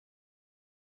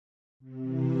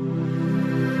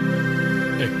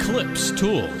Eclipse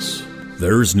tools.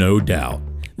 There's no doubt,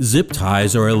 zip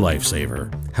ties are a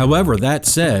lifesaver. However, that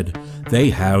said, they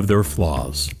have their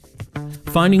flaws.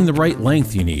 Finding the right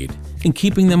length you need and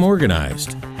keeping them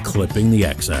organized, clipping the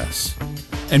excess.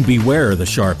 And beware the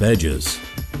sharp edges.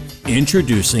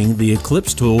 Introducing the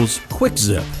Eclipse Tools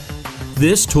QuikZip.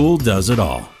 This tool does it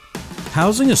all.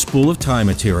 Housing a spool of tie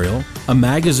material, a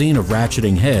magazine of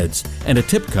ratcheting heads, and a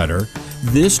tip cutter,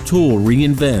 this tool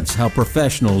reinvents how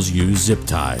professionals use zip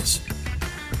ties.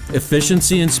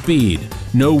 Efficiency and speed,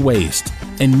 no waste,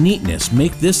 and neatness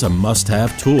make this a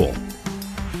must-have tool.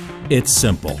 It's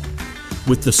simple.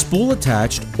 With the spool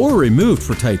attached or removed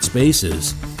for tight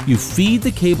spaces, you feed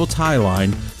the cable tie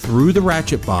line through the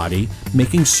ratchet body,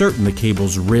 making certain the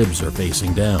cable's ribs are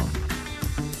facing down.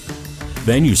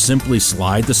 Then you simply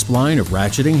slide the spline of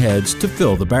ratcheting heads to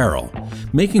fill the barrel,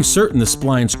 making certain the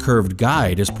spline's curved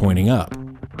guide is pointing up.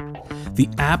 The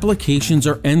applications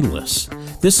are endless.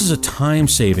 This is a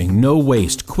time-saving,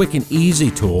 no-waste, quick and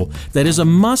easy tool that is a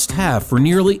must-have for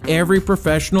nearly every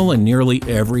professional and nearly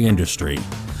every industry.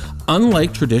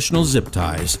 Unlike traditional zip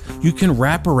ties, you can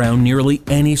wrap around nearly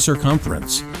any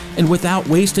circumference, and without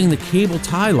wasting the cable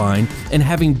tie line and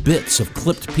having bits of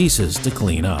clipped pieces to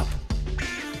clean up.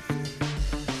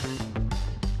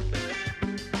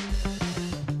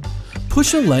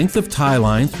 Push a length of tie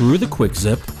line through the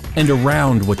QuikZip and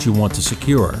around what you want to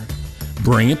secure.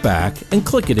 Bring it back and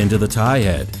click it into the tie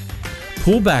head.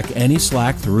 Pull back any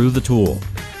slack through the tool.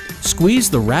 Squeeze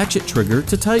the ratchet trigger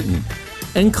to tighten,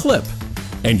 and clip,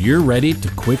 and you're ready to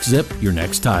QuikZip your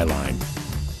next tie line.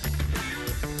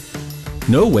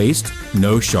 No waste,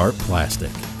 no sharp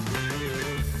plastic.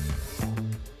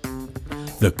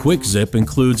 The QuikZip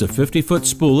includes a 50-foot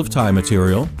spool of tie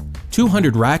material,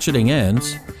 200 ratcheting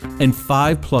ends, and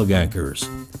 5 plug anchors,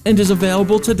 and is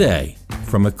available today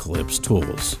from Eclipse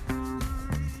Tools.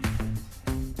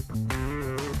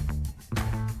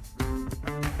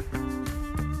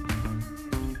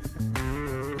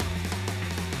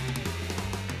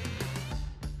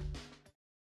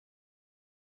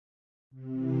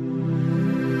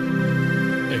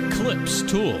 Eclipse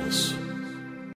tools.